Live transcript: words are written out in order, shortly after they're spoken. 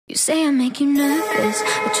You say I make you nervous,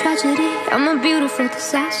 a tragedy, I'm a beautiful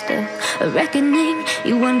disaster, a reckoning,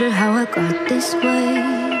 you wonder how I got this way.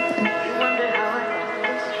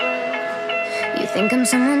 You think I'm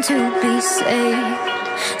someone to be saved,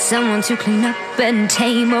 someone to clean up and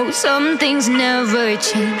tame. Oh, some things never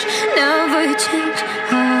change, never change.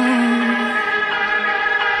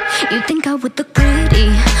 You think I would look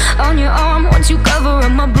pretty on your arm once you cover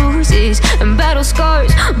up my bruises and battle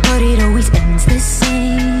scars, but it always ends the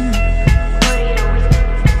same.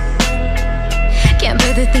 Can't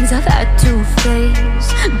bear the things I've had to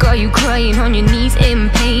face, got you crying on your knees in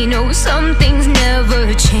pain. Oh, some things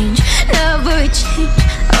never change, never change.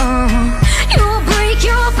 You break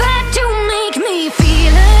your back to make me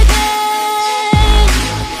feel again,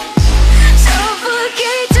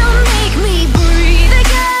 suffocate to make me breathe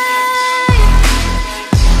again,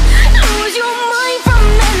 lose your mind from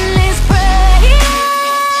endless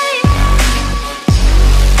pain.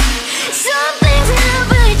 Some things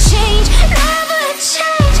never change, never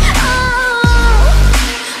change.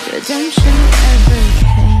 Redemption never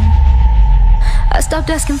came. I stopped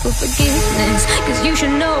asking for forgiveness, cause you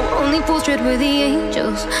should know only fools tread where the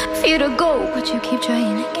angels fear to go, but you keep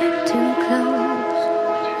trying to get too close.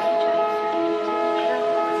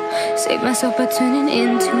 Save myself by turning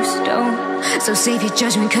into stone, so save your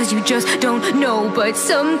judgment cause you just don't know. But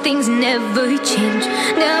some things never change,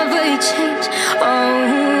 never change.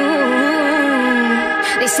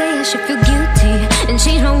 They say I should feel guilty and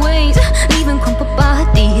change my ways, leaving crumpled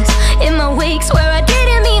bodies in my wake. Swear I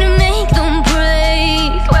didn't mean to make them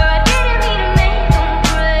break, swear I didn't mean to make them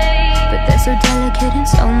break. But they're so delicate and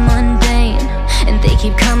so mundane, and they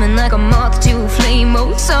keep coming like a moth to a flame.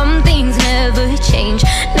 Oh, some things never change,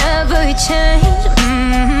 never change.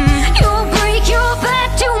 You break your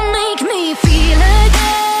back to make me feel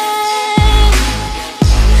again,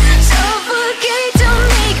 suffocate to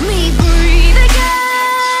make me breathe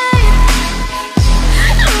again,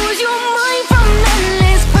 lose your mind from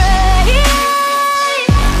endless pain.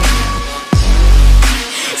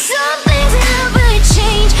 Some things never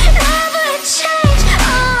change, never change.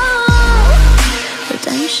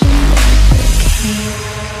 Redemption never came.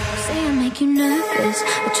 Say I make you nervous,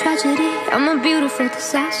 a tragedy, I'm a beautiful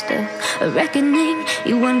disaster, a reckoning,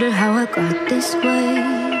 you wonder how I got this way.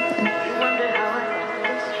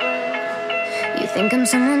 You think I'm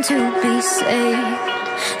someone to be saved,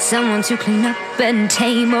 someone to clean up and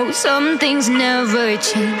tame. Oh, some things never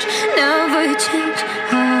change, never change.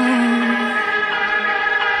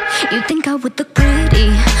 You think I would look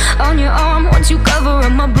pretty on your arm once you cover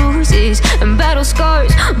up my bruises and battle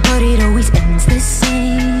scars, but it always ends the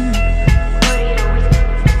same.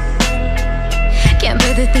 Can't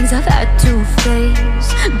bear the things I've had to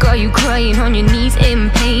face, got you crying on your knees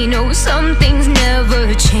in pain. Oh, some things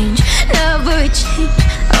never change, never change.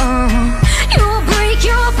 You break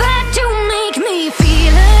your back to make me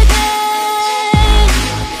feel again,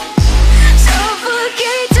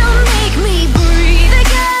 suffocate to make me breathe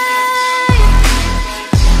again,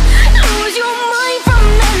 lose your mind from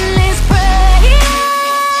endless pain.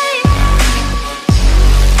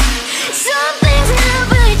 Some things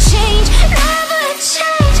never change, never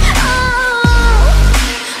change.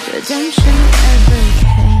 Redemption never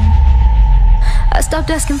came. I stopped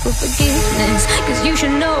asking for forgiveness, cause you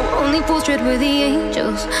should know only fools tread where the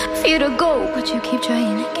angels fear to go, but you keep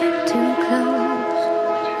trying to get too close.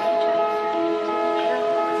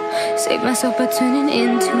 Save myself by turning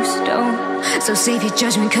into stone, so save your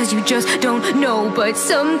judgment cause you just don't know. But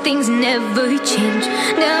some things never change,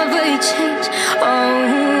 never change.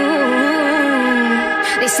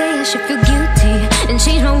 They say I should feel guilty and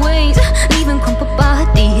change my ways, leaving crumpled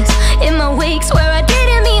bodies in my wake. Swear I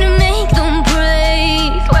didn't mean to make them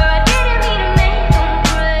break, swear I didn't mean to make them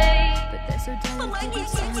break. But they're so delicate and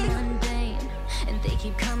so mundane, and they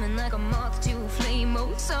keep coming like a moth to a flame.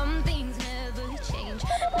 Oh, some things never change,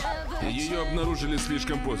 never change. Ее обнаружили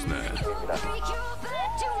слишком поздно.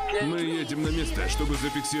 Мы едем на место, чтобы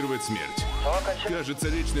зафиксировать смерть. Кажется,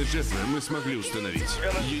 личность жертвы мы смогли установить.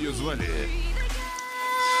 Ее звали...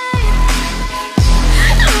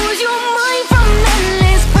 Lose your mind from endless